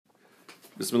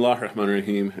بسم الله الرحمن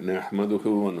الرحيم نحمده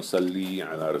ونصلي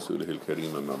على رسوله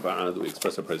الكريم أما بعد. We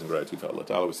express our praise and gratitude to Allah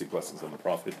Ta'ala. We seek blessings on the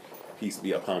Prophet, peace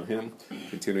be upon him.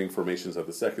 Continuing formations of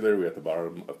the secular, we're at the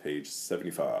bottom of page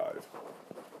 75.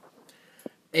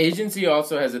 Agency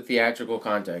also has a theatrical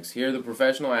context. Here, the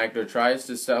professional actor tries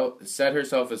to set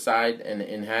herself aside and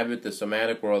inhabit the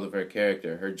somatic world of her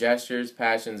character, her gestures,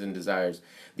 passions, and desires.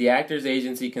 The actor's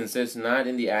agency consists not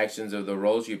in the actions of the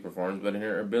role she performs, but in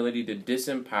her ability to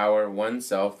disempower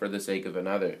oneself for the sake of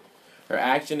another. Her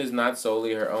action is not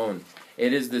solely her own.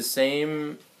 It is the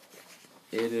same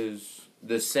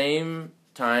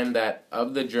time that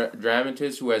of the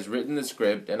dramatist who has written the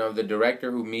script and of the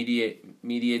director who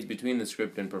mediates between the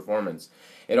script and performance.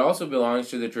 It also belongs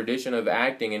to the tradition of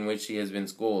acting in which she has been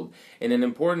schooled. In an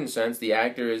important sense, the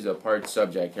actor is a part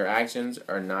subject. Her actions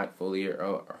are not fully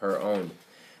her own.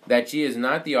 That she is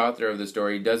not the author of the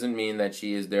story doesn't mean that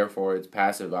she is therefore its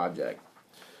passive object.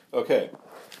 Okay,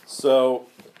 so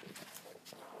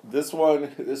this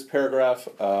paragraph,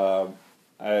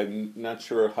 I'm not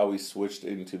sure how we switched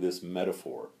into this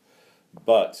metaphor,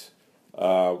 but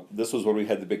this was when we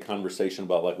had the big conversation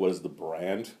about, like, what is the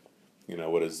brand? You know,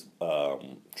 what is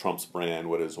Trump's brand?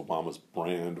 What is Obama's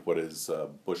brand? What is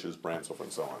Bush's brand? So forth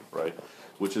and so on, right?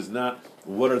 Which is not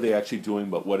what are they actually doing,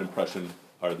 but what impression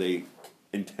are they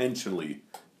intentionally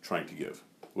trying to give?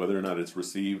 Whether or not it's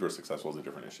received or successful is a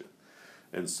different issue.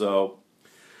 And so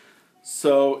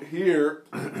here,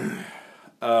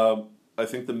 I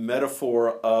think the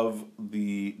metaphor of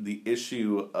the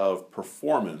issue of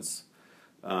performance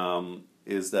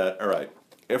is that, all right,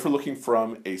 if we're looking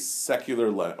from a secular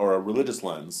lens or a religious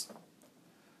lens,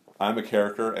 I'm a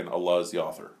character and Allah is the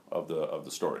author of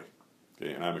the story.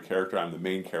 Okay, and I'm a character, I'm the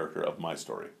main character of my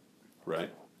story,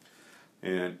 right?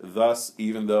 And thus,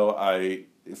 even though I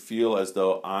feel as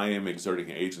though I am exerting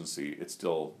agency, it's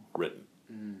still written,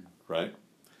 right?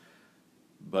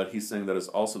 But he's saying that is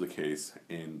also the case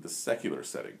in the secular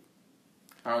setting.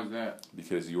 How is that?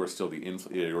 Because you are still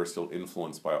you are still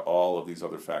influenced by all of these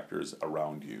other factors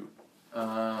around you.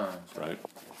 Right?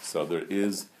 So there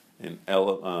is a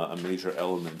major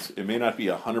element. It may not be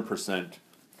 100%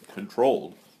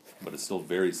 controlled, but it's still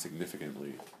very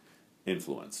significantly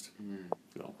influenced.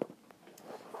 So,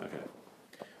 okay.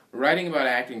 Writing about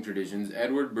acting traditions,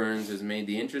 Edward Burns has made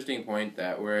the interesting point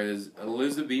that whereas the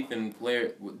Elizabethan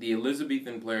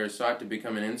player sought to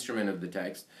become an instrument of the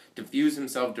text, to fuse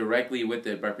himself directly with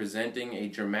it by presenting a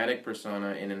dramatic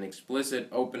persona in an explicit,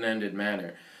 open-ended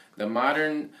manner, the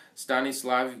modern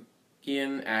Stanisławian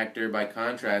actor, by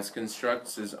contrast,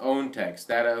 constructs his own text,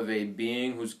 that of a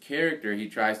being whose character he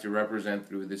tries to represent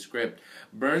through the script.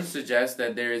 Burns suggests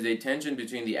that there is a tension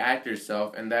between the actor's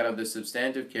self and that of the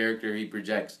substantive character he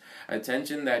projects, a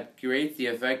tension that creates the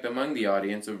effect among the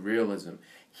audience of realism,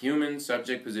 human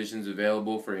subject positions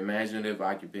available for imaginative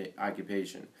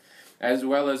occupation, as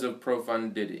well as of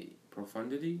profundity.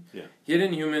 Profundity? Yeah.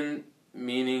 Hidden human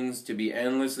meanings to be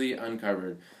endlessly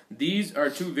uncovered. These are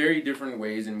two very different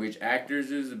ways in which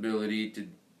actors' ability to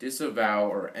disavow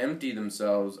or empty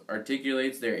themselves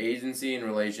articulates their agency in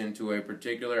relation to a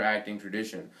particular acting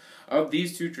tradition. Of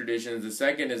these two traditions, the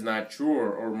second is not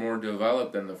truer or more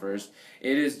developed than the first.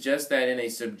 It is just that in a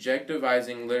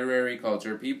subjectivizing literary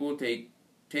culture, people take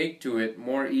to it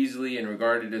more easily and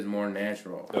regard it as more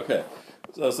natural. Okay,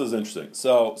 so this is interesting.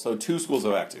 So two schools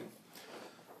of acting.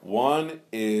 One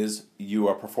is you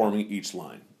are performing each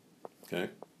line, okay?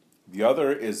 The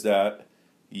other is that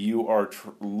you are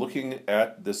looking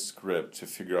at this script to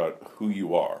figure out who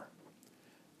you are,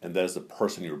 and that is the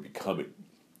person you're becoming,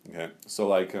 okay? So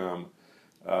like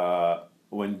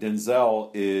when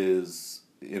Denzel is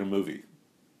in a movie,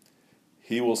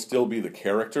 he will still be the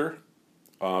character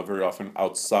very often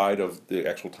outside of the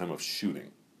actual time of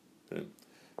shooting, okay?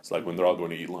 It's like when they're all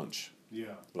going to eat lunch.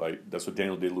 Yeah. Right? That's what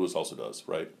Daniel Day-Lewis also does,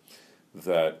 right?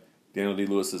 That Daniel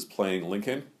Day-Lewis is playing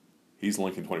Lincoln, he's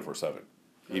Lincoln 24/7.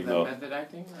 Is that method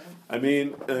acting, right? I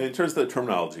mean, in terms of the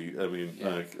terminology, I mean,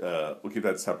 Yeah. we'll keep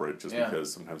that separate just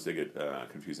because sometimes they get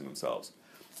confusing themselves.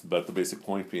 But the basic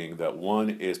point being that one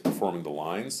is performing the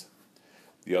lines,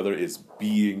 the other is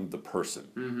being the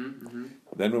person.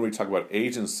 Then when we talk about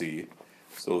agency,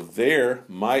 so there,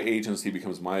 my agency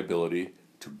becomes my ability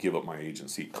to give up my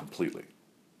agency completely.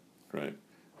 Right,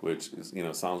 which is,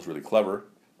 sounds really clever,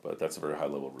 but that's a very high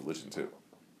level of religion too,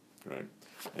 right?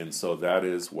 And so that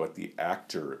is what the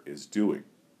actor is doing.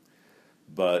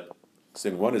 But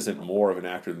saying one isn't more of an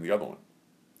actor than the other one.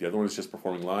 The other one is just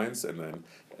performing lines, and then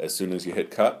as soon as you hit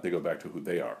cut, they go back to who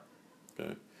they are.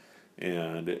 Okay,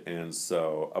 and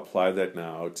so apply that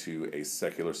now to a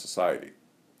secular society.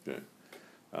 Okay,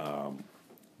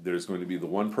 there's going to be the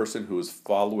one person who is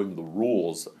following the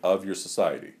rules of your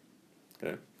society.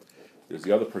 Okay? There's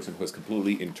the other person who has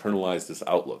completely internalized this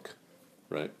outlook,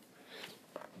 right?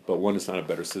 But one is not a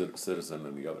better citizen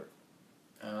than the other.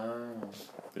 Oh.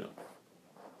 Yeah.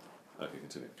 Okay,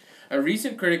 continue. A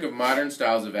recent critic of modern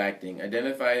styles of acting,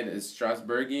 identified as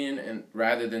Strasbergian and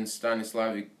rather than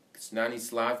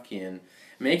Stanislavskian,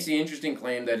 makes the interesting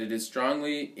claim that its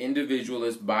strongly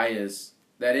individualist bias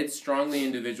leads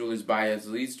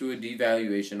to a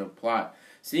devaluation of plot.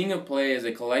 Seeing a play as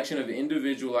a collection of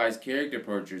individualized character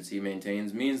portraits, he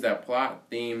maintains, means that plot,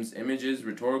 themes, images,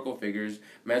 rhetorical figures,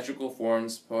 metrical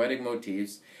forms, poetic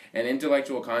motifs, and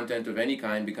intellectual content of any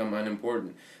kind become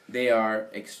unimportant. They are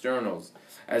externals.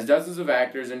 As dozens of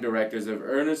actors and directors have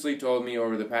earnestly told me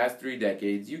over the past 3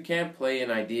 decades, you can't play an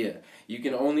idea. You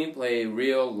can only play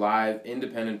real, live,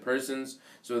 independent persons,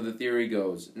 so the theory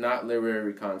goes, not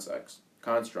literary constructs.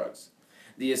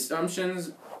 The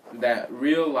assumptions that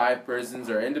real live persons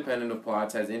are independent of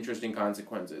plots has interesting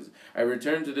consequences. I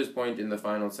return to this point in the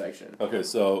final section. Okay,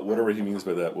 so whatever he means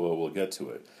by that, we'll get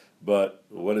to it. But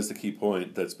what is the key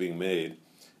point that's being made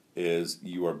is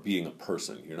you are being a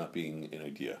person. You're not being an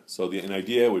idea. So an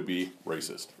idea would be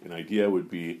racist. An idea would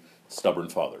be stubborn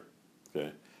father.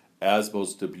 Okay, as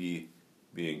opposed to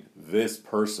being this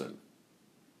person.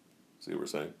 See what we're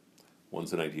saying?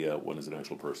 One's an idea, one is an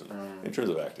actual person. In terms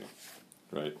of acting,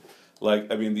 right?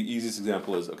 Like, I mean, the easiest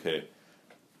example is, okay,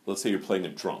 let's say you're playing a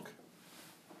drunk.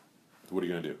 What are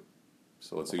you going to do?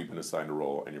 So let's say you've been assigned a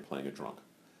role and you're playing a drunk.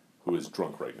 Who is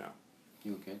drunk right now?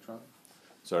 You get drunk?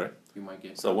 Sorry? You might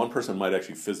get So drunk. One person might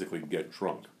actually physically get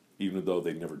drunk, even though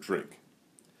they never drink.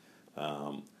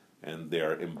 And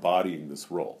they're embodying this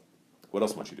role. What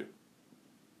else might you do?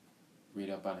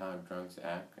 Read up on how drunks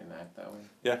act and act that way?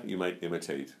 Yeah, you might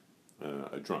imitate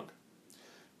a drunk,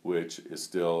 which is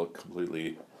still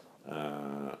completely...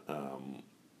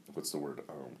 what's the word?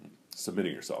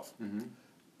 Submitting yourself.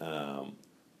 Mm-hmm.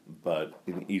 But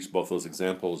in both those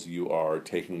examples, you are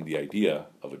taking the idea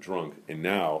of a drunk and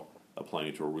now applying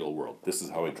it to a real world. This is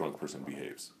how a drunk person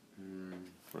behaves.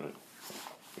 Right?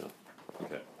 Yeah.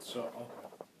 Okay. So,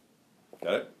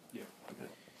 Got it? Yeah.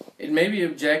 Okay. It may be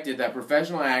objected that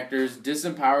professional actors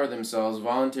disempower themselves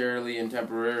voluntarily and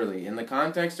temporarily in the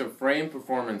context of framed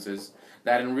performances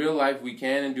that in real life we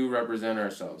can and do represent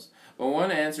ourselves. But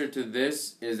one answer to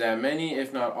this is that many,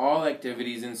 if not all,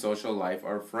 activities in social life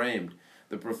are framed.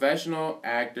 The professional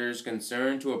actor's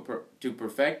concern to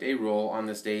perfect a role on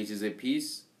the stage is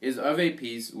of a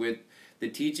piece with the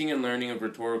teaching and learning of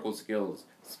rhetorical skills,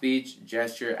 speech,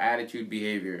 gesture, attitude,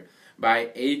 behavior,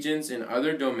 by agents in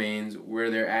other domains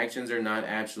where their actions are not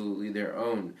absolutely their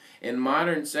own. In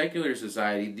modern secular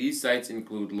society, these sites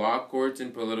include law courts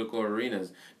and political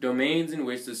arenas, domains in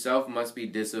which the self must be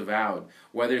disavowed,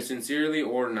 whether sincerely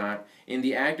or not, in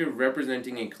the act of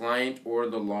representing a client or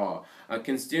the law, a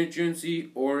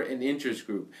constituency or an interest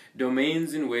group,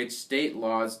 domains in which state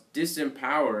laws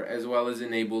disempower as well as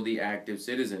enable the active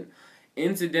citizen.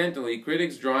 Incidentally,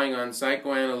 critics drawing on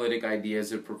psychoanalytic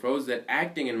ideas have proposed that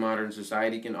acting in modern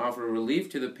society can offer relief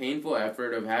to the painful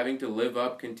effort of having to live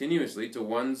up continuously to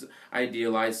one's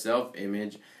idealized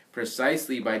self-image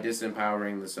precisely by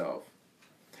disempowering the self.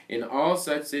 In all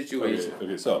such situations...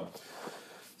 Okay,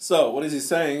 so what is he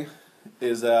saying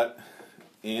is that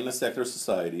in a secular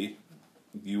society,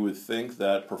 you would think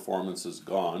that performance is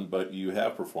gone, but you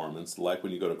have performance. Like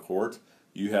when you go to court,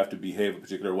 you have to behave a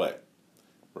particular way.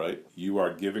 Right? You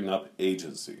are giving up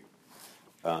agency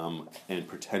and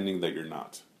pretending that you're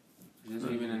not. This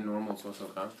isn't even in normal social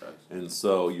constructs. And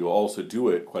so you also do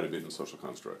it quite a bit in social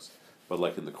constructs. But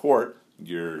like in the court,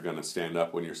 you're going to stand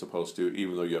up when you're supposed to,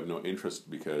 even though you have no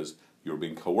interest because you're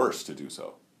being coerced to do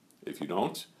so. If you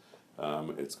don't,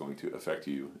 it's going to affect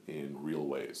you in real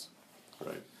ways.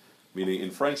 Right? Meaning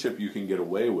in friendship, you can get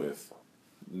away with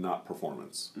not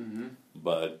performance. Mm-hmm.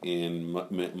 But in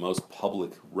most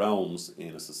public realms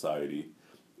in a society,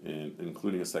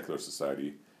 including a secular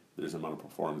society, there's an amount of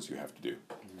performance you have to do.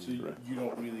 So you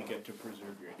don't really get to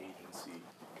preserve your agency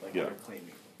like Yeah. you're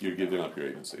claiming. You're giving up your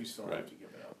agency. You still right? have to give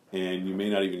it up. And you may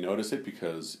not even notice it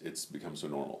because it's become so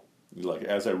normal. Like,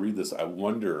 as I read this, I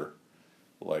wonder,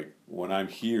 like, when I'm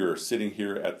here, sitting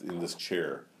here in this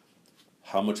chair,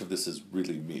 how much of this is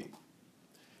really me?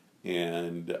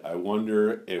 And I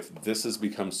wonder if this has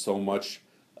become so much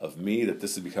of me that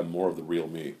this has become more of the real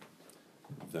me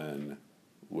than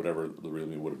whatever the real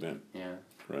me would have been. Yeah.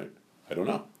 Right? I don't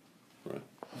know. Right?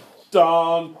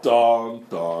 Dun, dun,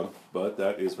 dun. But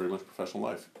that is very much professional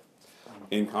life.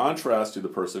 In contrast to the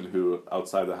person who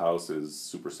outside the house is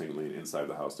super saintly and inside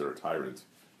the house they're a tyrant.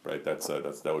 Right?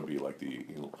 That would be like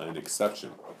an exception.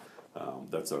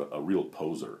 That's a real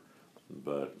poser.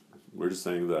 But we're just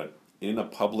saying that in a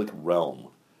public realm,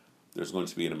 there's going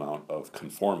to be an amount of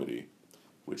conformity,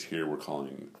 which here we're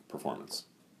calling performance.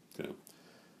 Okay?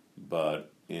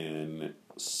 But in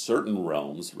certain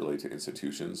realms related to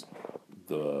institutions,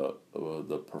 the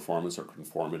performance or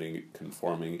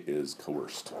conforming is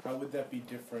coerced. How would that be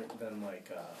different than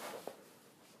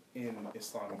in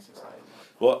Islamic society?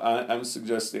 Well, I'm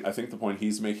suggesting, I think the point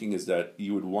he's making is that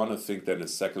you would want to think that in a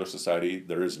secular society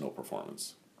there is no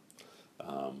performance,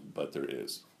 but there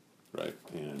is, right?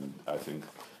 And I think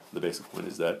the basic point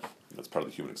is that that's part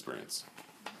of the human experience.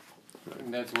 Right.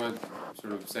 And that's what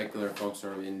sort of secular folks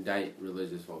sort of indict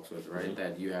religious folks with, right?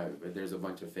 That there's a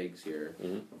bunch of fakes here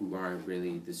who aren't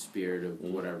really the spirit of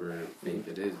whatever faith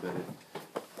it is, but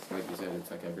like you said, it's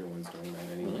like everyone's doing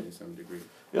that anyway to some degree.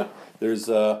 Yeah, there's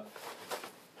I'll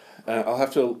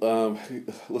have to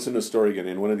listen to a story again.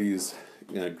 In one of these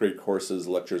great courses,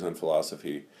 lectures on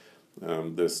philosophy,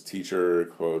 this teacher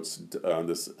quotes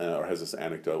or has this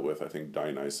anecdote with, I think,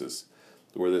 Dionysus,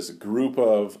 where this group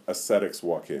of ascetics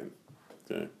walk in.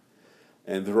 Okay,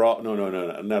 and they're all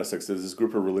not ascetics. There's this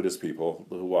group of religious people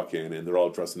who walk in, and they're all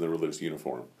dressed in their religious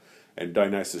uniform, and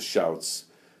Dionysus shouts,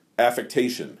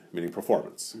 "Affectation," meaning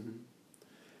performance.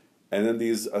 And then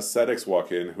these ascetics walk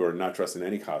in who are not dressed in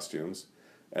any costumes,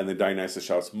 and then Dionysus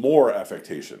shouts, "More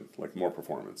affectation," like more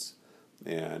performance.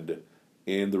 And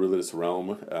in the religious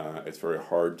realm, it's very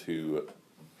hard to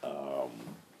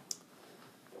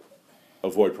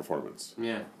avoid performance.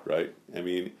 Yeah. Right? I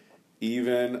mean,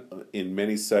 even in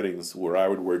many settings where I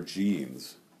would wear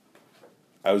jeans,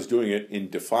 I was doing it in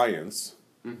defiance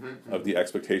of the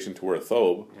expectation to wear a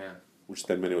thobe, which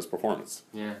then meant it was performance.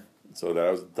 Yeah. So that I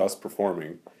was thus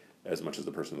performing as much as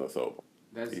the person in the thobe.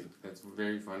 That's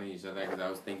very funny you said that, because I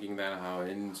was thinking that how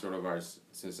in sort of our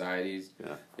societies,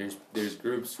 there's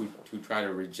groups who try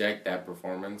to reject that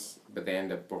performance, but they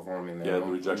end up performing their own. The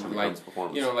rejection becomes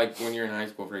performance. You know, like when you're in high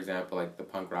school, for example, like the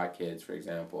punk rock kids, for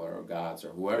example, or goths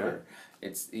or whoever.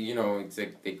 It's it's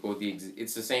like they go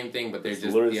it's the same thing, but they're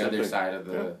just the other side of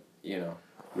the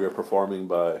We are performing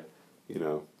by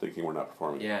thinking we're not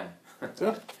performing. Yeah.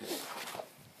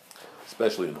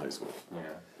 Especially in high school. Yeah.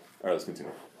 All right, let's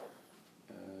continue.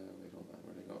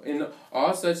 In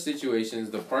all such situations,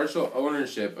 the partial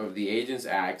ownership of the agent's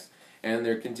acts and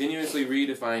their continuously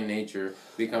redefined nature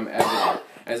become evident.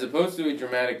 As opposed to a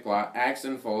dramatic plot, acts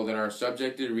unfold and are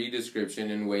subject to redescription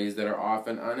in ways that are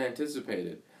often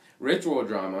unanticipated. Ritual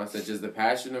drama, such as the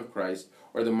Passion of Christ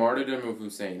or the Martyrdom of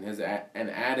Hussein, has an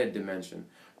added dimension.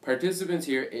 Participants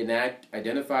here enact,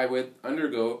 identify with,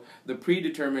 undergo the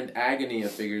predetermined agony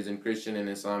of figures in Christian and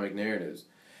Islamic narratives.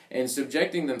 And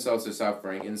subjecting themselves to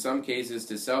suffering, in some cases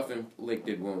to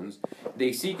self-inflicted wounds,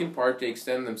 they seek in part to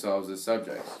extend themselves as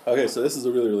subjects. Okay, so this is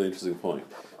a really, really interesting point.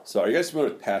 So are you guys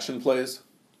familiar with passion plays?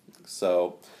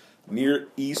 So near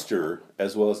Easter,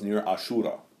 as well as near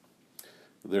Ashura,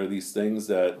 there are these things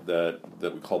that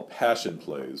we call passion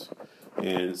plays.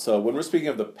 And so when we're speaking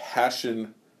of the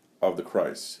passion of the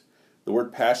Christ, the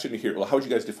word passion here, well, how would you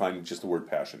guys define just the word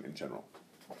passion in general?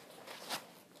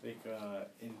 Like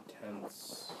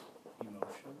intense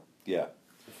emotion. Yeah.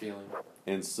 The feeling.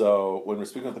 And so when we're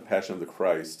speaking of the passion of the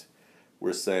Christ,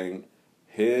 we're saying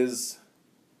his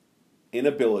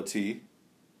inability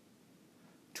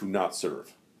to not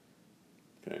serve.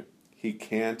 Okay? He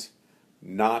can't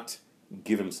not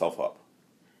give himself up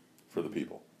for the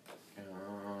people.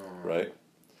 Right?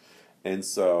 And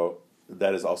so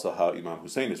that is also how Imam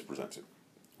Hussein is presented.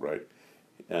 Right?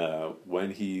 When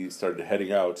he started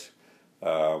heading out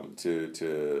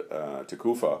to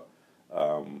Kufa,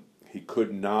 he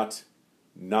could not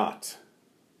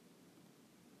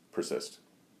persist.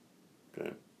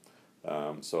 Okay,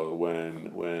 so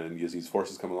when Yazid's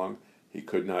forces come along, he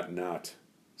could not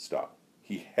stop.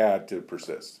 He had to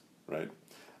persist, right,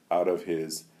 out of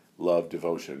his love,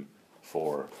 devotion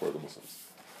for the Muslims.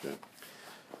 Okay,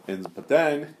 but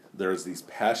then there's these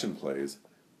passion plays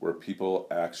where people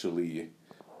actually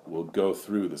will go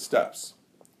through the steps.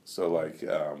 So, like,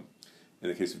 in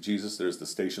the case of Jesus, there's the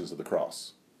Stations of the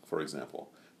Cross, for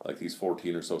example. Like these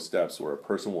 14 or so steps where a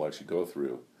person will actually go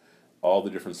through all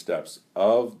the different steps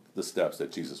of the steps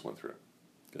that Jesus went through.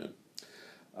 Okay.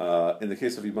 In the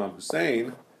case of Imam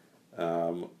Hussein,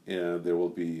 there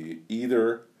will be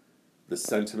either the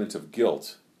sentiment of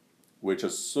guilt, which a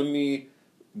Sunni,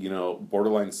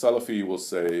 borderline Salafi will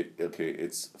say, okay,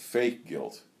 it's fake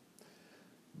guilt.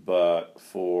 But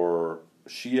for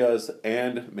Shias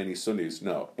and many Sunnis,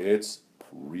 no, it's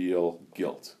real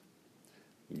guilt.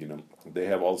 They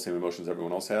have all the same emotions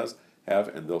everyone else have,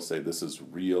 and they'll say this is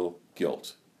real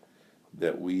guilt.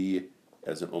 That we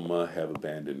as an ummah, have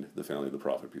abandoned the family of the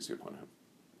Prophet, peace be upon him.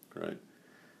 Right?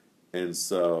 And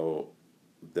so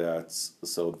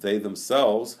they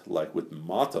themselves, like with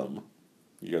matam,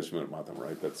 you guys familiar with matam,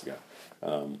 right? That's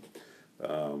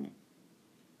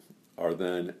are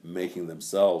then making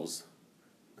themselves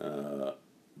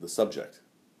the subject,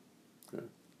 okay?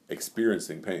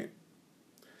 Experiencing pain.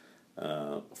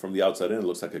 From the outside in, it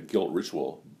looks like a guilt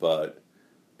ritual, but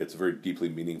it's a very deeply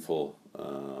meaningful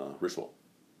ritual.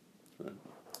 Right?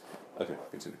 Okay,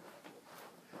 continue.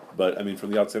 But, I mean,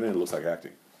 from the outside in, it looks like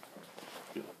acting.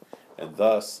 And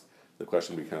thus, the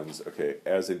question becomes, okay,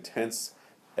 as intense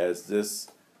as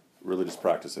this religious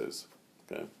practice is,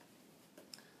 okay,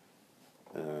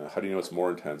 how do you know it's more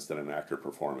intense than an actor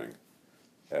performing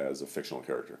as a fictional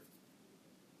character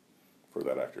for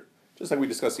that actor? Just like we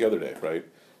discussed the other day, right?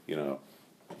 You know,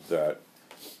 that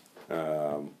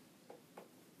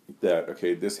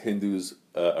okay, this Hindu's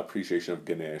appreciation of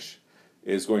Ganesh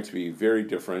is going to be very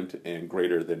different and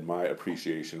greater than my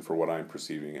appreciation for what I'm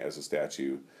perceiving as a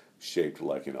statue shaped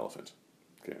like an elephant.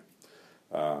 Okay,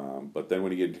 but then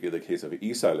when you get into the case of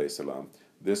Isa alayhi salam,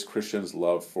 this Christian's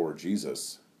love for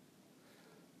Jesus,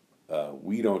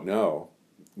 we don't know,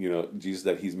 Jesus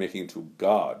that he's making to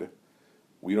God.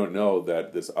 We don't know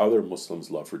that this other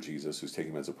Muslim's love for Jesus, who's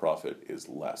taking him as a prophet, is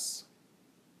less.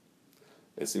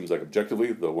 It seems like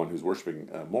objectively, the one who's worshiping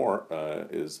more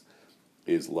is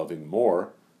loving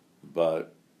more,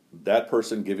 but that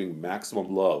person giving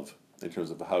maximum love in terms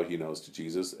of how he knows to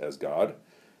Jesus as God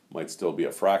might still be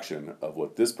a fraction of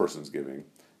what this person's giving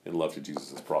in love to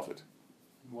Jesus as prophet.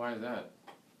 Why is that?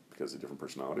 Because of different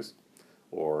personalities,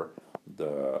 or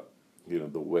the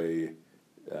way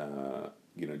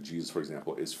Jesus, for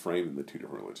example, is framed in the two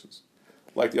different religions.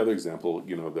 Like the other example,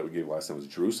 that we gave last time was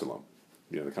Jerusalem.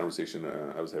 The conversation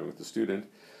I was having with the student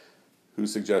who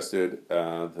suggested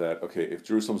that, okay, if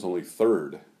Jerusalem's only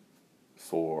third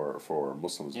for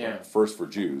Muslims, but first for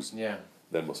Jews,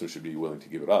 then Muslims should be willing to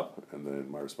give it up. And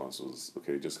then my response was,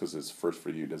 okay, just because it's first for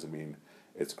you doesn't mean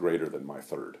it's greater than my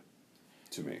third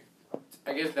to me.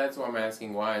 I guess that's what I'm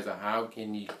asking. Why is how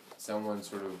can someone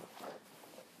sort of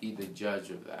be the judge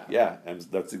of that? Yeah, and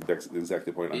that's exactly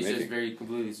the point I'm making. It's just very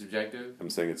completely subjective? I'm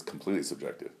saying it's completely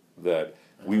subjective. That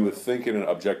we would think in an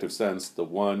objective sense, the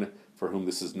one for whom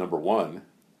this is number one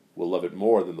will love it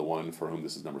more than the one for whom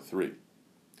this is number three.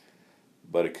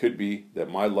 But it could be that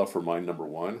my love for my number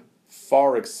one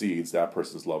far exceeds that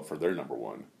person's love for their number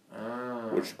one.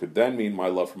 Which could then mean my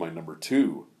love for my number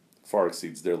two far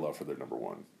exceeds their love for their number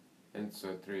one. And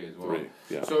so three as well. Three,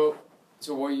 yeah. So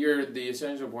what the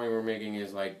essential point we're making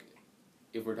is, like,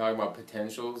 if we're talking about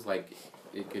potentials, like,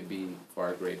 it could be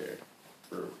far greater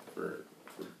for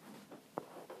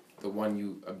the one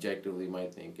you objectively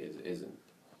might think isn't.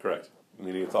 Correct.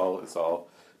 Meaning it's all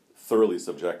thoroughly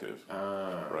subjective.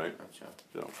 Right? Gotcha.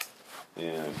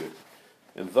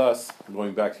 And thus,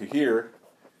 going back to here,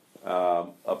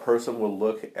 a person will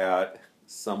look at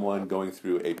someone going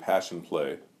through a passion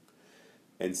play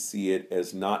and see it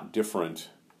as not different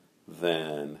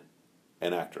than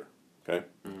an actor. Okay?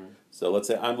 Mm-hmm. So let's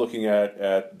say I'm looking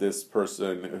at this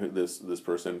person, this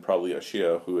person, probably a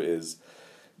Shia, who is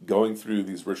going through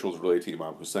these rituals related to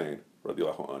Imam Hussein,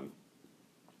 radiallahu anhu.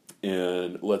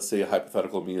 And let's say a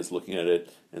hypothetical me is looking at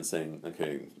it and saying,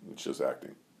 okay, it's just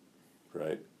acting,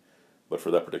 right? But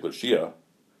for that particular Shia,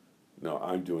 no,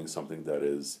 I'm doing something that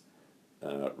is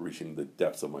reaching the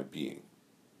depths of my being,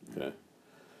 okay?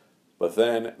 But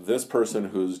then this person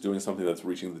who's doing something that's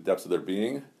reaching the depths of their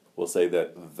being will say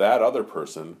that other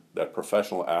person, that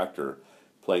professional actor,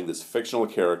 playing this fictional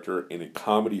character in a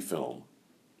comedy film,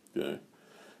 okay,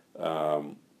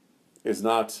 is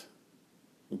not,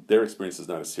 their experience is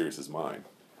not as serious as mine.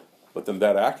 But then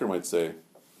that actor might say,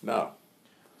 no,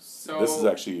 this is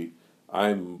actually,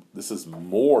 this is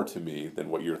more to me than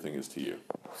what your thing is to you.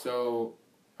 So,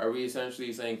 are we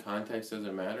essentially saying context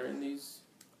doesn't matter in these?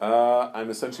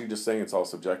 I'm essentially just saying it's all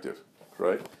subjective,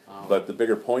 right? But the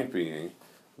bigger point being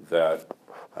that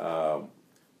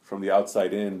from the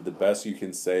outside in, the best you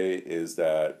can say is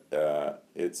that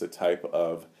it's a type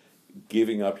of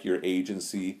giving up your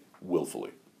agency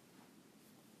willfully.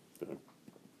 Okay.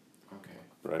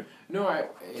 Right? No,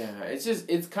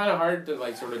 it's kind of hard to,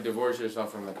 like, sort of divorce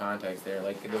yourself from the context there.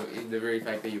 Like, the very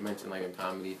fact that you mentioned, like, a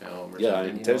comedy film or something. I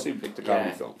intentionally picked a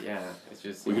comedy film. Yeah, it's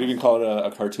just... We could even call it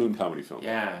a cartoon comedy film.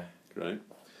 Yeah. Right?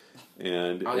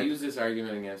 And I'll use this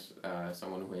argument against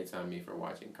someone who hates on me for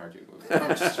watching cartoon movies.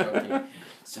 I'm just joking.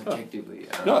 Subjectively.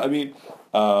 No, I mean,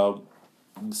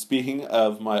 speaking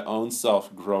of my own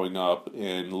self growing up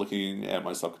and looking at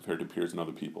myself compared to peers and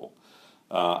other people,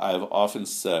 I've often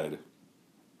said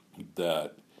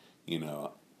that,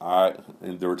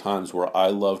 and there were times where I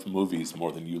loved movies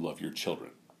more than you love your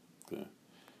children. Okay?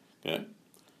 Okay?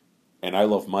 And I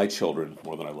love my children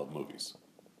more than I love movies.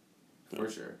 For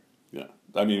sure. Yeah.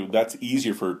 I mean, that's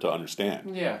easier to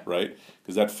understand. Yeah. Right?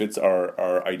 Because that fits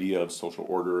our idea of social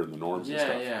order and the norms and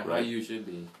stuff. Yeah, right? how you should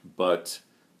be. But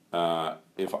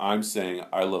if I'm saying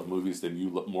I love movies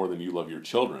more than you love your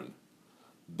children,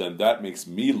 then that makes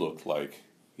me look like,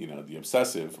 the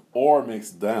obsessive, or makes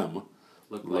them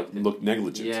look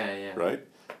negligent. Yeah. Right?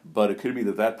 But it could be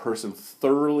that person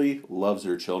thoroughly loves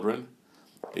their children.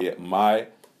 Yeah, my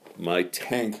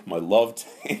love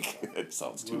tank, it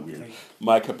sounds too weird. Tank.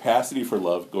 My capacity for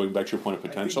love, going back to your point of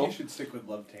potential. I think you should stick with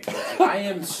love tank. I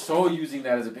am so using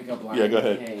that as a pickup line. Yeah, go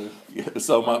ahead. Hey. Yeah,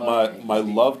 so my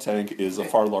love tank is a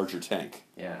far larger tank.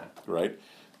 Yeah. Right?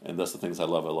 And that's the things I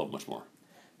love much more.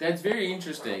 That's very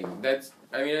interesting.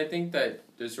 I think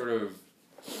that to sort of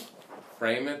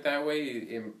frame it that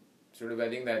way, I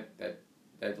think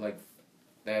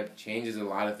that changes a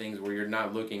lot of things where you're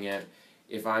not looking at,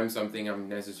 if I'm something, I'm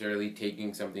necessarily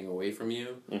taking something away from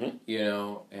you, and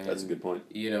that's a good point.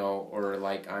 Or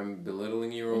like I'm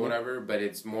belittling you or whatever, but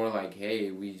it's more like,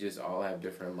 hey, we just all have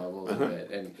different levels of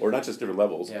it. Or not just different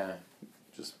levels. Yeah.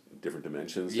 Just different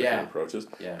dimensions, different approaches.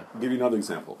 Yeah. I'll give you another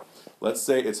example. Let's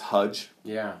say it's Hajj.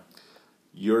 Yeah.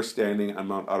 You're standing on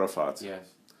Mount Arafat. Yes.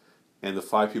 And the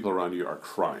 5 people around you are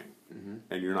crying. Mm-hmm.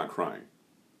 And you're not crying.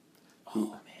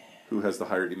 Man. Who has the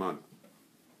higher iman?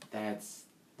 That's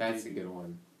a good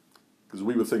one. Because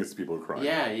we would think it's the people who are crying.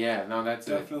 Yeah. No, that's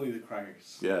definitely the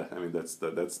criers. Yeah, I mean that's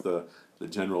the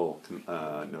general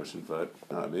notion, but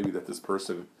maybe that this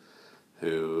person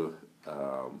who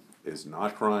is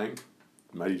not crying,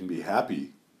 might even be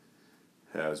happy,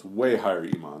 has way higher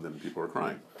iman than people who are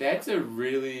crying. I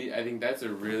think that's a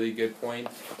really good point,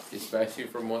 especially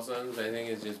for Muslims. I think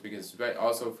it's just because,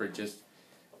 also for just,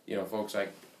 folks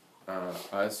like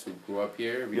us who grew up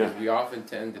here, because we often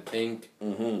tend to think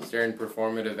certain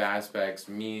performative aspects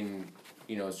mean,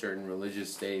 certain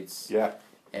religious states. Yeah.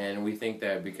 And we think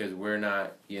that because we're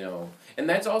not, and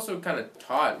that's also kind of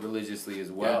taught religiously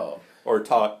as well. Yeah. Or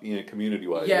taught,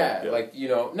 community-wise.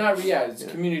 It's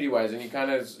community-wise, and you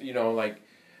kind of,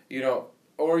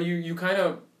 or you kind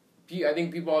of, I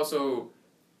think people also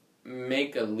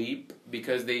make a leap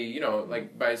because they,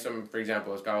 for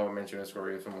example, a scholar mentioned a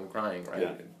story of someone crying,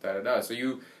 right? Yeah. So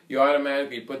you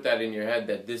automatically put that in your head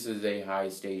that this is a high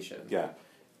station. Yeah.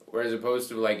 Whereas opposed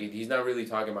to, he's not really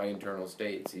talking about internal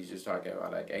states. He's just talking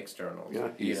about, externals. Yeah,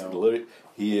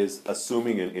 he is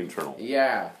assuming an internal.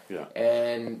 Yeah. Yeah.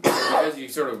 And because you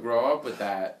sort of grow up with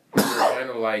that, you're kind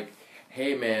of like,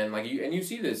 hey, man, you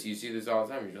see this all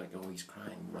the time. You're like, oh, he's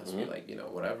crying. Must be,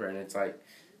 whatever. And it's like,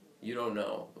 you don't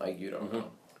know. You don't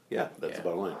know. Yeah, that's the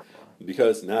bottom line.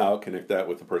 Because now, connect that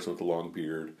with the person with the long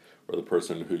beard, or the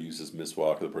person who uses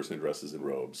miswak, or the person who dresses in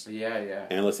robes. Yeah.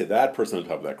 And let's say that person on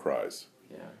top of that cries.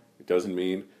 Yeah. It doesn't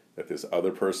mean that this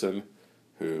other person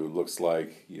who looks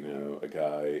like, a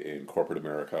guy in corporate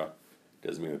America,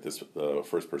 doesn't mean that the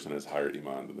first person has higher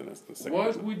iman than the second person.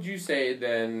 What would you say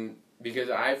then,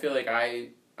 because I feel like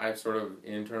I've sort of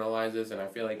internalized this, and I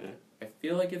feel like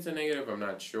it's a negative, I'm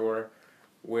not sure,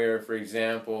 where, for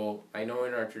example, I know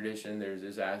in our tradition there's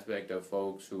this aspect of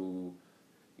folks who,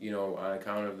 on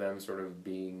account of them sort of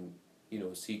being,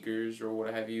 seekers or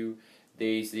what have you,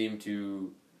 they seem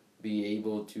to be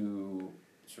able to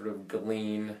sort of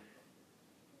glean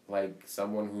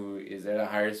someone who is at a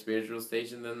higher spiritual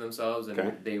station than themselves, and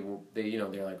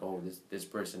they're like, oh, this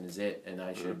person is it, and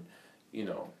I should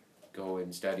go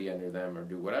and study under them or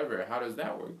do whatever. How does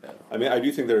that work then? I mean, I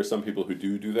do think there are some people who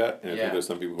do that, and I think there's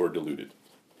some people who are deluded.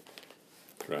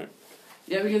 Right?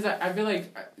 Yeah, because I feel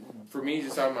like, for me,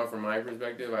 just talking about from my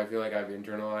perspective, I feel like I've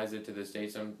internalized it to the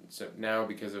state now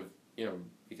because of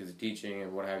teaching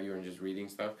and what have you, and just reading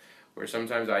stuff, where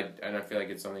sometimes I feel like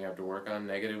it's something I have to work on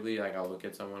negatively. I'll look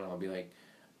at someone and I'll be like,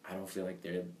 I don't feel like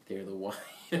they're the one.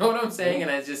 You know what I'm saying?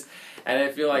 And I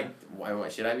feel like, why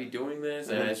should I be doing this?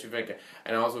 And I just feel like,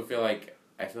 and I also feel like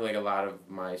a lot of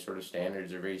my sort of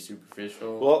standards are very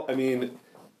superficial. Well, I mean,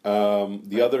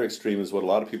 the other extreme is what a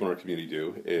lot of people in our community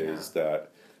do is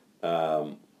that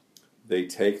they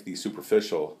take the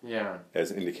superficial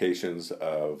as indications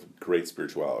of great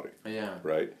spirituality. Yeah.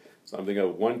 Right? So I'm thinking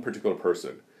of one particular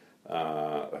person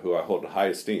who I hold in high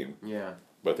esteem. Yeah.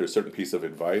 But there's a certain piece of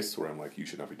advice where I'm like, you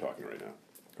should not be talking right now.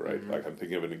 Right? Mm-hmm. I'm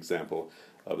thinking of an example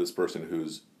of this person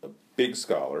who's a big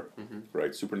scholar,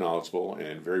 right? Super knowledgeable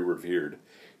and very revered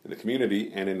in the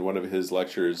community. And in one of his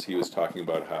lectures, he was talking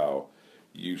about how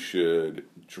you should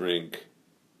drink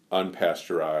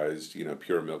unpasteurized,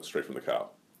 pure milk straight from the cow.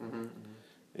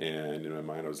 And in my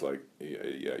mind, I was like,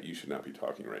 yeah, you should not be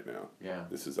talking right now. Yeah.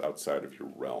 This is outside of your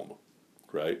realm,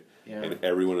 right? Yeah. And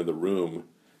everyone in the room,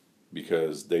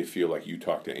 because they feel like you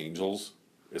talk to angels,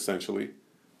 essentially,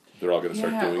 they're all going to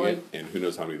start doing it, and who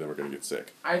knows how many of them are going to get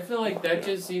sick. I feel like that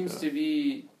just seems to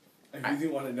be... I really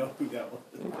want to know who that was.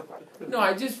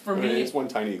 No, for me... It's one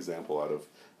tiny example out of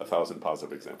 1,000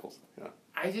 positive examples. Yeah.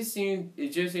 It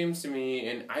just seems to me,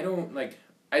 and I don't, like...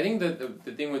 I think that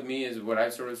the thing with me is what I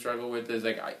sort of struggle with is,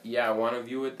 like, I want to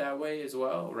view it that way as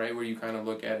well, right? Where you kind of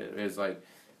look at it as, like,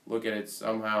 look at it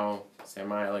somehow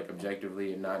semi, like,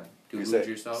 objectively and not delude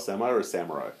yourself. Semi or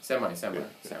samurai? Samurai. Samurai,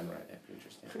 that'd be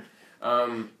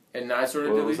interesting. And not sort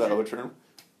of what was that other term?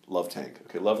 Love tank.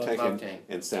 Okay, love tank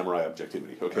and samurai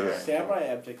objectivity. Okay. Right.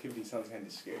 Samurai objectivity sounds kind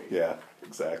of scary. Yeah,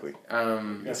 exactly.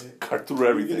 Just cut through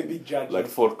everything. Be judged like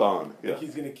Furqan. Yeah. Like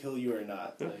he's going to kill you or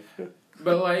not. Like.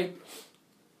 But, like...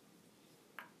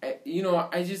 You know,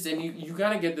 and you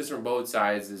kind of get this from both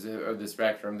sides of the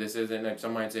spectrum. This isn't, like,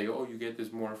 some might say, oh, you get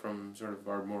this more from sort of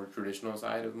our more traditional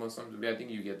side of Muslims. But I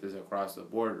think you get this across the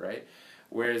board, right?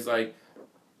 Whereas, like,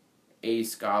 a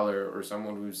scholar or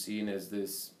someone who's seen as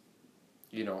this,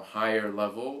 you know, higher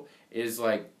level is,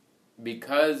 like,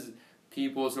 because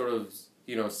people sort of,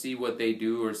 you know, see what they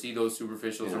do or see those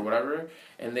superficials or whatever,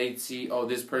 and they see, oh,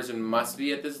 this person must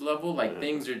be at this level. Like,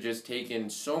 things are just taken,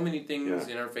 so many things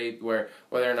in our faith where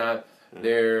whether or not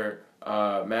they're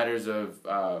matters of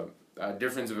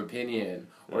difference of opinion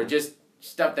or just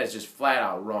stuff that's just flat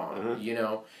out wrong, you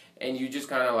know, and you just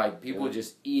kind of, like, people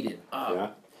just eat it up. Yeah.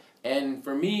 And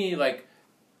for me, like,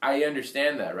 I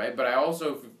understand that, right? But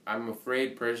I'm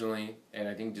afraid personally, and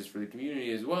I think just for the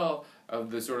community as well, of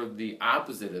the sort of the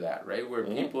opposite of that, right? Where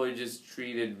people are just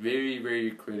treated very,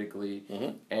 very critically,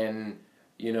 and,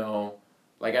 you know,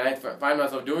 like, and I find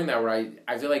myself doing that where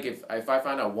I feel like if I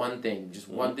find out one thing, just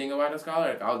one thing about a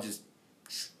scholar, like, I'll just,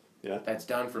 that's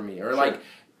done for me. Or, like,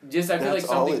 just, I feel like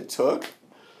something... That's all it took?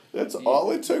 That's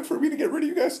all it took for me to get rid of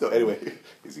you guys? No, anyway,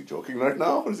 is he joking right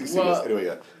now? Or is he serious?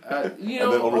 Anyway, you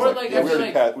know, or like,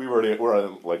 we're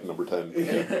on, like, number 10.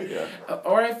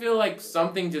 Or I feel like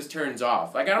something just turns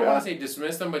off. Like, I don't want to say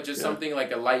dismiss them, but just something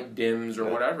like a light dims or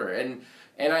whatever. And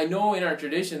I know in our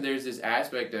tradition there's this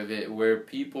aspect of it where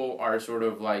people are sort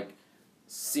of, like,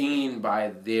 seen by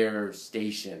their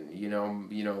station, you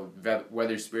know,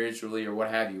 whether spiritually or what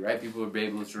have you, right? People are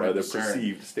able to sort of discern. Their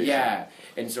perceived station. Yeah,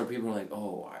 and so people are like,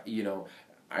 oh,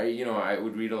 I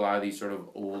would read a lot of these sort of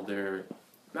older,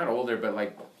 not older, but,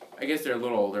 like, I guess they're a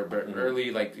little older, but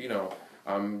early, like, you know,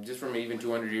 just from even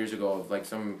 200 years ago, of, like,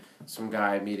 some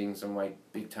guy meeting some, like,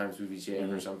 big time Sufi sheikh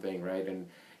or something, right? And,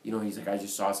 you know, he's like, I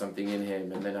just saw something in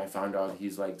him, and then I found out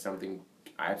he's, like, something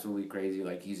absolutely crazy,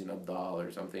 like he's an Abdal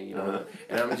or something, you know,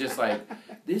 and I'm just like,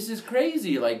 this is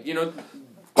crazy, like, you know,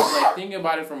 like, thinking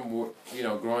about it from, you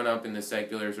know, growing up in the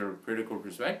secular sort of critical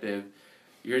perspective,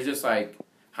 you're just like,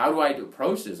 how do I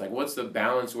approach this? Like, what's the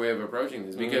balanced way of approaching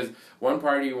this? Because one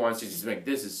party wants to just be like,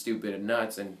 this is stupid and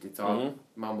nuts, and it's all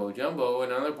mumbo jumbo,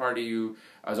 and another party who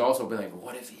has also been like,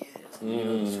 what if he is? You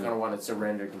know, just kind of want to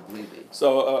surrender completely.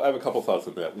 So I have a couple thoughts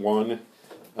on that. One,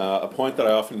 a point that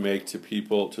I often make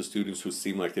to students who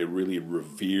seem like they really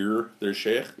revere their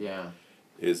sheikh,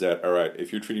 is that, all right,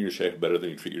 if you're treating your sheikh better than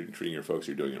you're treating your folks,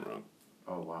 you're doing it wrong.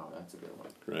 Oh, wow, that's a good one.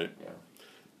 Right?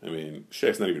 Yeah. I mean,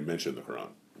 sheikh's not even mentioned in the Quran.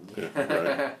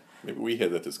 Right? Maybe we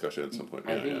had that discussion at some point.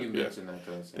 I think you mentioned that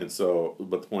to us. Yeah. And so,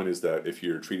 but the point is that if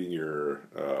you're treating your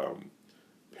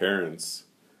parents,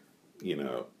 you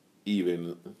know,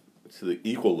 even to the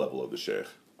equal level of the sheikh,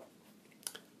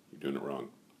 you're doing it wrong.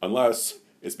 Unless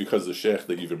it's because of the sheikh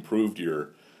that you've improved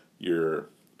your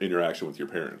interaction with your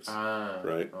parents,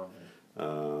 right?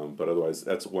 Okay. But otherwise,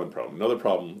 that's one problem. Another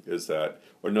problem is that,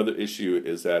 or another issue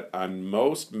is that on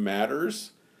most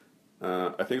matters,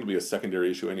 I think it'll be a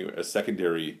secondary issue anyway. A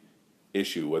secondary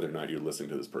issue whether or not you're listening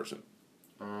to this person,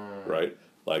 right?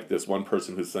 Like this one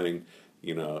person who's saying,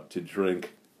 you know, to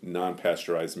drink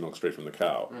non-pasteurized milk straight from the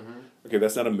cow. Okay,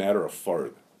 that's not a matter of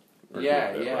fard.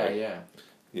 Yeah.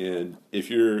 And if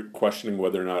you're questioning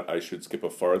whether or not I should skip a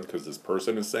fard because this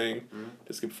person is saying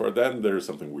to skip a fard, then there's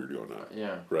something weird going on.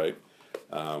 Yeah. Right?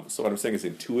 So what I'm saying is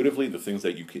intuitively, the things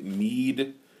that you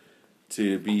need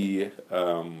to be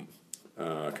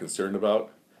concerned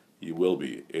about, you will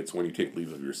be. It's when you take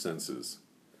leave of your senses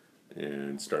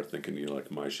and start thinking, you know, like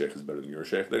my sheikh is better than your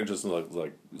sheikh. Then it just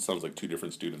like it sounds like two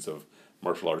different students of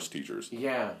martial arts teachers.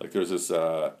 Yeah. Like there's this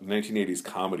 1980s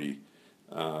comedy,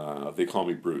 They Call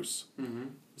Me Bruce.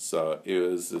 So it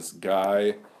was this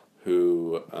guy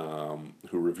who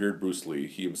revered Bruce Lee.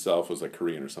 He himself was like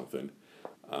Korean or something.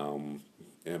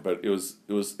 but it was.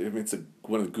 I mean, it's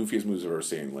one of the goofiest movies I've ever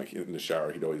seen. Like in the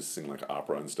shower, he'd always sing like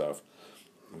opera and stuff.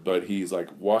 But he's like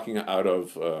walking out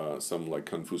of some like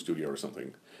kung fu studio or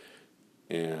something,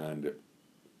 and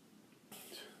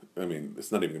I mean,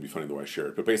 it's not even gonna be funny the way I share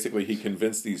it. But basically, he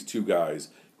convinced these two guys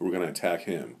who were gonna attack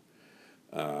him.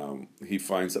 He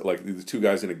finds that like the two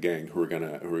guys in a gang who are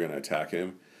gonna attack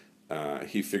him.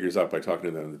 He figures out by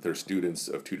talking to them that they're students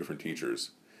of two different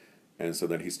teachers. And so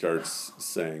then he starts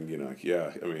saying, you know, like,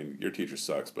 yeah, I mean, your teacher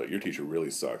sucks, but your teacher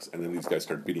really sucks. And then these guys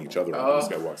start beating each other up, and this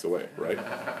guy walks away, right?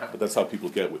 But that's how people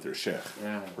get with their sheikh,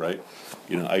 right?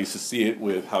 You know, I used to see it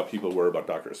with how people were about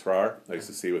Dr. Asrar. I used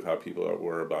to see it with how people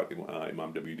were about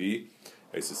Imam WD.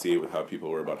 I used to see it with how people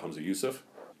were about Hamza Yusuf.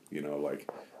 You know, like,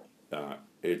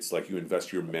 it's like you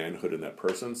invest your manhood in that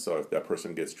person, so if that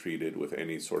person gets treated with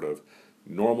any sort of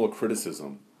normal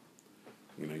criticism,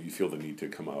 you know, you feel the need to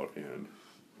come out and...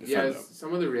 Yeah,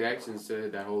 some of the reactions to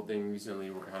that whole thing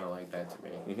recently were kind of like that to me.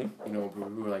 Mm-hmm. You know, people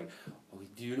who were like, oh,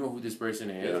 do you know who this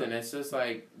person is? Yeah. And it's just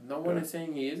like, no one is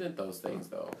saying he isn't those things,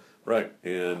 though. Right.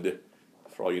 And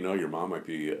for all you know, your mom might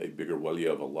be a bigger wali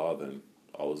of Allah than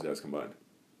all those guys combined.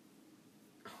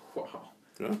 Wow.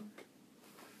 Yeah.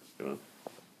 You know?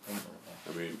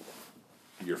 I mean,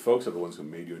 your folks are the ones who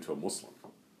made you into a Muslim.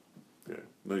 Yeah.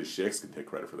 None of the sheikhs can take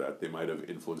credit for that. They might have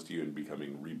influenced you in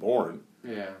becoming reborn.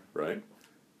 Yeah. Right?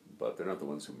 But they're not the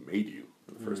ones who made you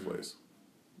in the first place.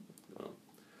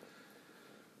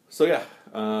 So yeah,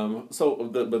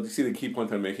 but you see the key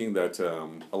point I'm making, that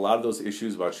a lot of those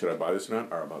issues about should I buy this or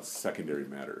not are about secondary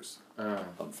matters.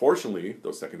 Unfortunately,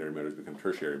 those secondary matters become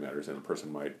tertiary matters, and a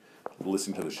person might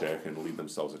listen to the sheikh and lead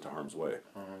themselves into harm's way.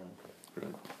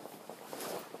 Right.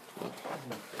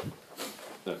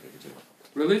 Okay, continue.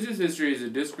 Religious history is a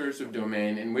discursive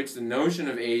domain in which the notion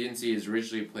of agency is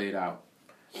richly played out.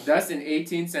 Thus, in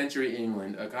 18th century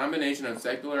England, a combination of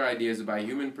secular ideas about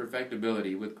human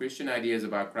perfectibility with Christian ideas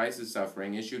about Christ's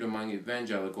suffering issued among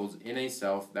evangelicals in a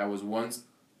self that was once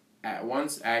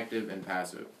active and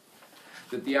passive.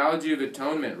 The theology of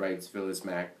atonement, writes Phyllis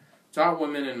Mack, taught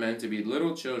women and men to be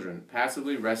little children,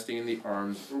 passively resting in the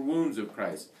arms or wounds of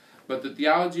Christ. But the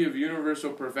theology of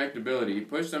universal perfectibility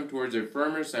pushed them towards a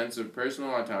firmer sense of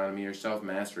personal autonomy or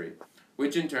self-mastery,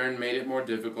 which in turn made it more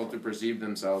difficult to perceive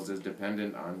themselves as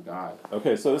dependent on God.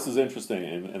 Okay, so this is interesting,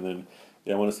 and then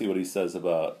I want to see what he says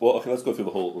about... Well, okay, let's go through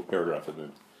the whole paragraph and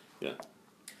then... Yeah.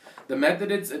 The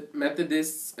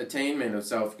Methodists' attainment of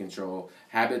self-control,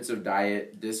 habits of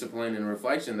diet, discipline, and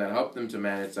reflection that helped them to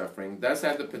manage suffering, thus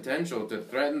had the potential to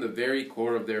threaten the very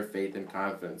core of their faith and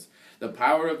confidence, the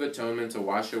power of atonement to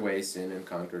wash away sin and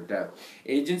conquer death.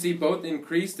 Agency both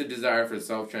increased the desire for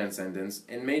self-transcendence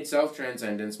and made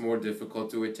self-transcendence more difficult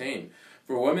to attain.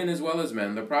 For women as well as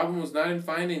men, the problem was not in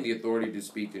finding the authority to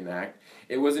speak and act,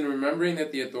 it was in remembering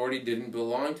that the authority didn't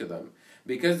belong to them.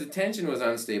 Because the tension was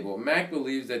unstable, Mack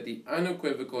believes that the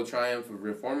unequivocal triumph of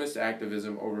reformist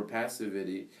activism over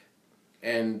passivity,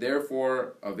 and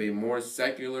therefore of a more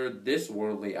secular,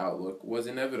 this-worldly outlook, was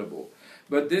inevitable.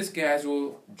 But this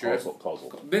causal drift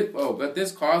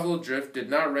did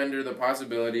not render the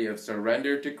possibility of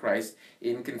surrender to Christ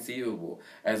inconceivable,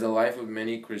 as the life of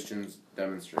many Christians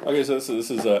demonstrates. Okay, so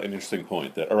this is an interesting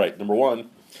point. That all right, number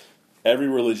one, every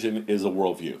religion is a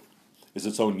worldview, is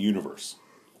its own universe.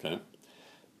 Okay.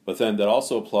 But then that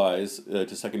also applies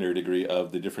to secondary degree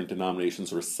of the different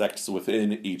denominations or sects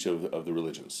within each of the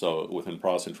religions. So within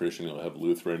Protestant tradition, you'll have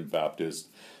Lutheran, Baptist,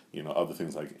 you know, other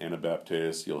things like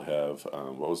Anabaptist. You'll have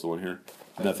what was the one here?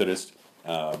 Methodist,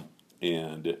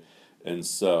 and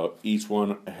so each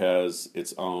one has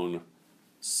its own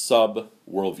sub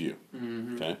worldview.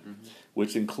 Okay,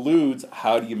 which includes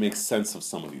how do you make sense of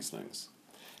some of these things,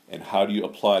 and how do you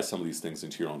apply some of these things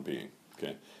into your own being.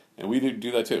 Okay, and we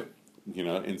do that too. You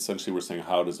know, essentially we're saying,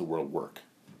 how does the world work?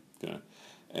 Okay?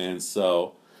 And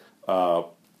so,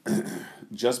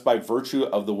 just by virtue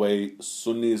of the way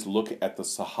Sunnis look at the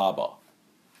Sahaba,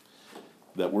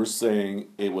 that we're saying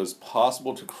it was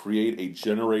possible to create a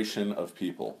generation of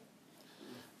people,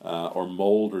 or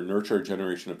mold or nurture a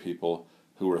generation of people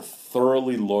who were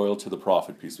thoroughly loyal to the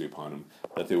Prophet, peace be upon him,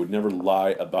 that they would never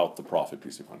lie about the Prophet,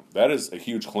 peace be upon him. That is a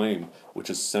huge claim,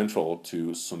 which is central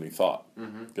to Sunni thought.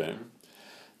 Okay?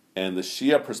 And the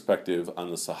Shia perspective on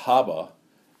the Sahaba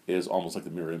is almost like the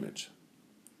mirror image.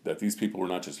 That these people were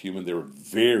not just human, they were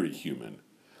very human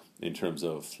in terms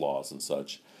of flaws and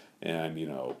such. And, you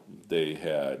know, they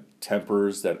had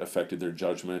tempers that affected their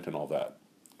judgment and all that,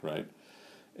 right?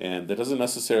 And that doesn't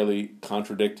necessarily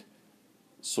contradict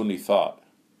Sunni thought,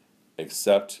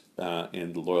 except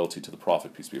in the loyalty to the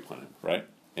Prophet, peace be upon him, right?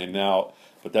 And now,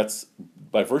 but that's,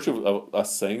 by virtue of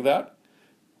us saying that,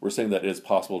 We're saying that it is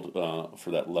possible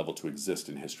for that level to exist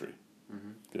in history.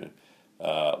 Okay,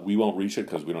 we won't reach it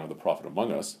because we don't have the prophet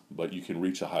among us, but you can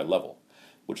reach a high level,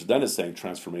 which then is saying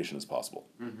transformation is possible.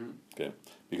 Okay,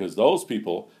 because those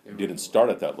people didn't start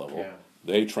at that level. Yeah.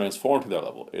 They transformed to that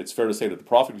level. It's fair to say that the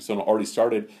prophet already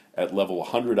started at level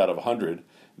 100 out of 100. And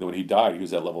then when he died, he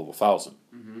was at level 1,000.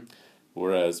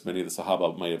 Whereas many of the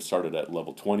Sahaba may have started at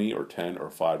level 20 or 10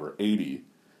 or 5 or 80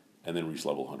 and then reached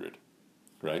level 100.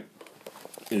 Right?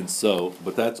 And so,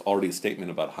 but that's already a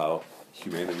statement about how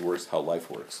humanity works, how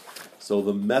life works. So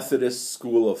the Methodist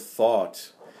school of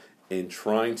thought in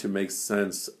trying to make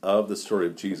sense of the story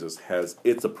of Jesus has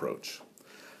its approach.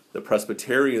 The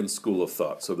Presbyterian school of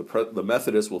thought, so the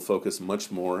Methodists will focus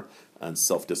much more on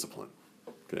self-discipline.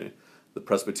 Okay? The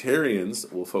Presbyterians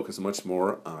will focus much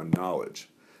more on knowledge.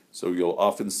 So you'll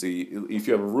often see, if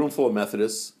you have a room full of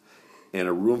Methodists and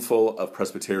a room full of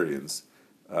Presbyterians,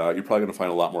 you're probably going to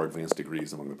find a lot more advanced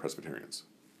degrees among the Presbyterians.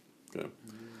 Okay?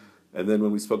 And then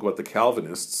when we spoke about the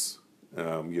Calvinists,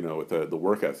 with the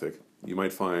work ethic, you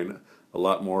might find a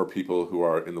lot more people who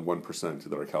are in the 1%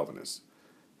 that are Calvinists.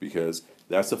 Because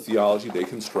that's a theology they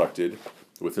constructed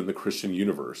within the Christian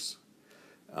universe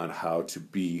on how to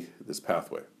be this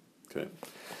pathway. Okay,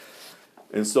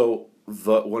 and so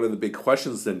one of the big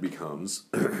questions then becomes,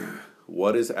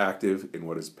 what is active and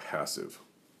what is passive?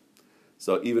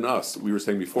 So even us, we were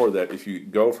saying before that if you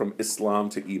go from Islam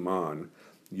to Iman,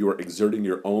 you are exerting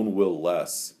your own will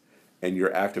less, and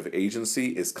your active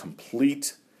agency is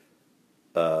complete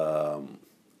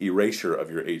erasure of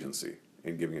your agency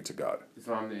and giving it to God.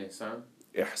 Islam the Ihsan?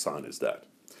 Ihsan is that.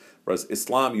 Whereas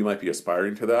Islam, you might be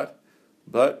aspiring to that,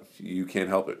 but you can't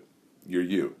help it. You're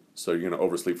you. So you're going to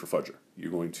oversleep for Fajr. You're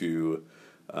going to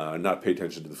not pay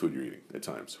attention to the food you're eating at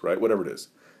times, right? Whatever it is.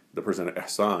 The person at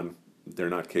Ihsan, they're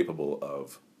not capable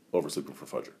of oversleeping for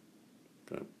Fajr.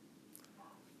 Okay?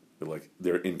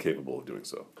 They're incapable of doing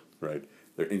so, right?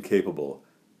 They're incapable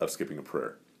of skipping a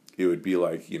prayer. It would be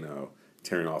like,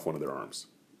 tearing off one of their arms.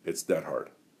 It's that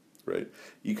hard. Right,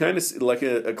 you kind of like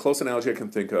a close analogy I can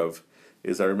think of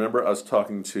is I remember I was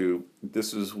talking to.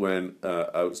 This is when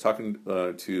I was talking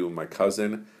to my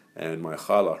cousin and my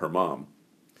chala, her mom,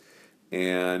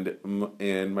 and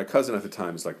my cousin at the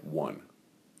time is like 1,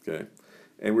 okay,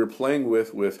 and we were playing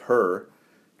with her,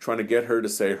 trying to get her to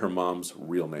say her mom's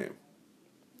real name,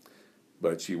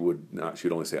 but she would not. She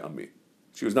would only say Ummi.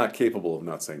 She was not capable of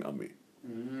not saying Ummi,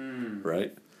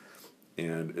 right,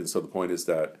 and so the point is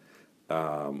that.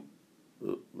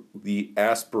 The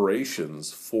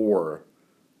aspirations for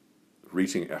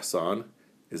reaching ihsan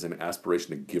is an aspiration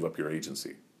to give up your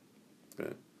agency,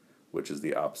 okay? Which is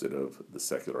the opposite of the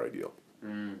secular ideal,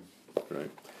 right?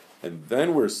 And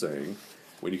then we're saying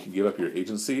when you can give up your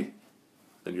agency,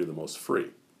 then you're the most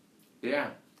free. Yeah.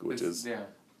 Which is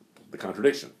the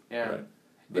contradiction. Yeah.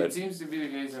 Right? It seems to be the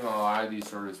case in a lot of these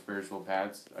sort of spiritual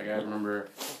paths. Like I remember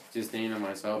just thinking to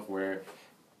myself where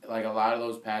like a lot of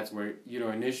those paths where,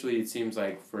 initially it seems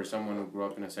like for someone who grew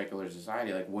up in a secular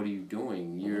society, like, what are you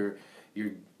doing? You're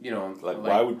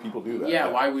why would people do that? Yeah,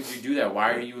 why would you do that?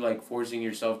 Why are you, forcing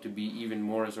yourself to be even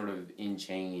more sort of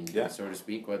enchained, so to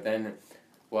speak? But then,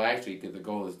 actually, the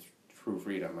goal is true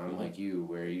freedom, unlike you,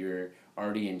 where you're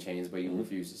already in chains, but you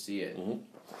refuse to see it.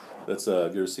 That's,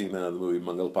 have you ever seen the movie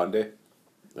Mangal Pandey?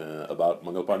 About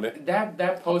Mangal Pandey?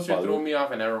 That poster threw me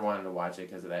off. I never wanted to watch it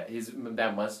because of that.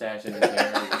 That mustache and his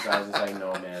hair. I was just like,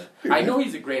 no, man. I know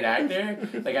he's a great actor.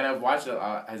 And I've watched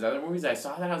his other movies. I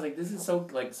saw that. I was like, this is so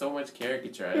much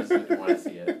caricature. I just didn't want to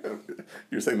see it.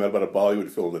 You're saying that about a Bollywood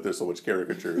film that there's so much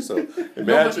caricature. So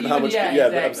imagine how much.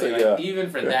 Exactly. I'm saying, even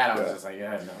for that, I was just like,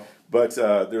 no. But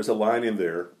there's a line in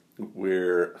there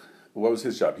where what was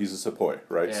his job? He's a sepoy,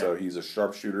 right? Yeah. So he's a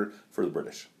sharpshooter for the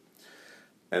British.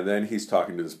 And then he's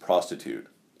talking to this prostitute,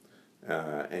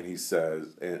 and he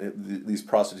says, these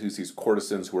prostitutes, these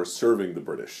courtesans who are serving the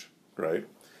British, right?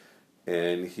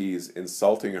 And he's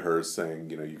insulting her, saying,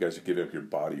 you guys are giving up your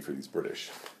body for these British.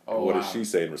 Oh, what does she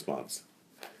say in response?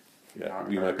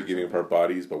 We might be giving up our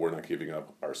bodies, but we're not giving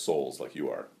up our souls like you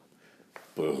are.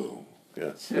 Boom.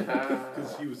 Yeah.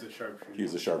 Because he was a sharpshooter. He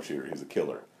was a sharpshooter. He's a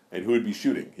killer. And who would be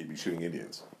shooting? He'd be shooting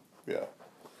Indians. Yeah.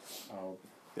 Oh.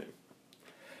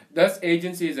 Thus,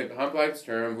 agency is a complex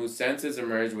term whose senses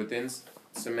emerge within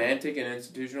semantic and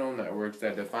institutional networks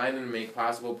that define and make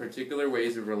possible particular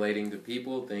ways of relating to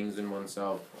people, things, and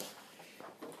oneself.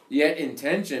 Yet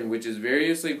intention, which is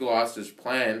variously glossed as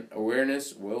plan,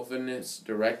 awareness, willfulness,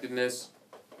 directedness,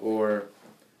 or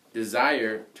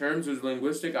desire, terms whose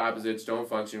linguistic opposites don't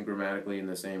function grammatically in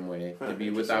the same way. To be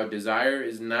without desire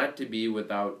is not to be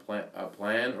without a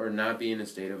plan or not be in a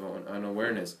state of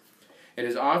unawareness. It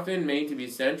is often made to be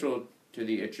central to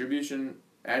the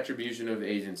attribution of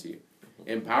agency.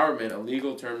 Empowerment, a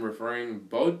legal term referring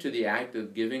both to the act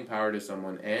of giving power to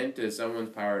someone and to someone's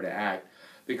power to act,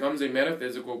 becomes a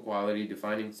metaphysical quality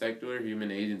defining secular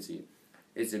human agency.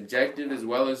 It's objective as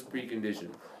well as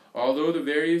preconditioned. Although the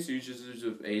various usages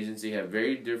of agency have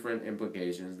very different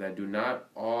implications that do not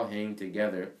all hang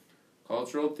together,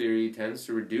 cultural theory tends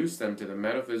to reduce them to the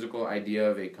metaphysical idea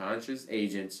of a conscious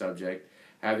agent subject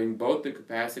having both the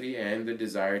capacity and the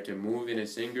desire to move in a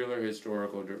singular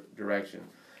historical direction,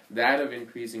 that of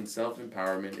increasing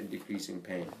self-empowerment and decreasing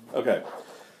pain. Okay.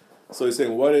 So he's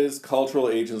saying, what is cultural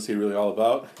agency really all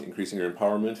about? Increasing your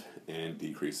empowerment and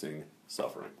decreasing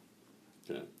suffering.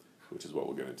 Okay. Which is what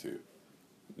we'll get into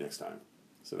next time.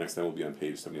 So next time we'll be on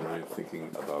page 79, thinking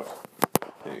about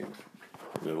pain.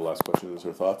 Any other last questions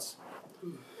or thoughts?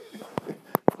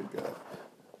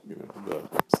 The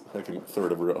second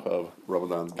third of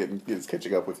Ramadan's is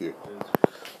catching up with you.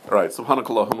 All right.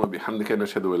 Subhanakallahumma bihamdika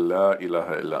nashhadu an la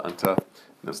ilaha illa anta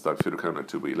nastaghfiruka wa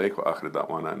natubu ilayk wa akhiru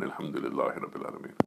da'wana alhamdulillahi rabbil alamin.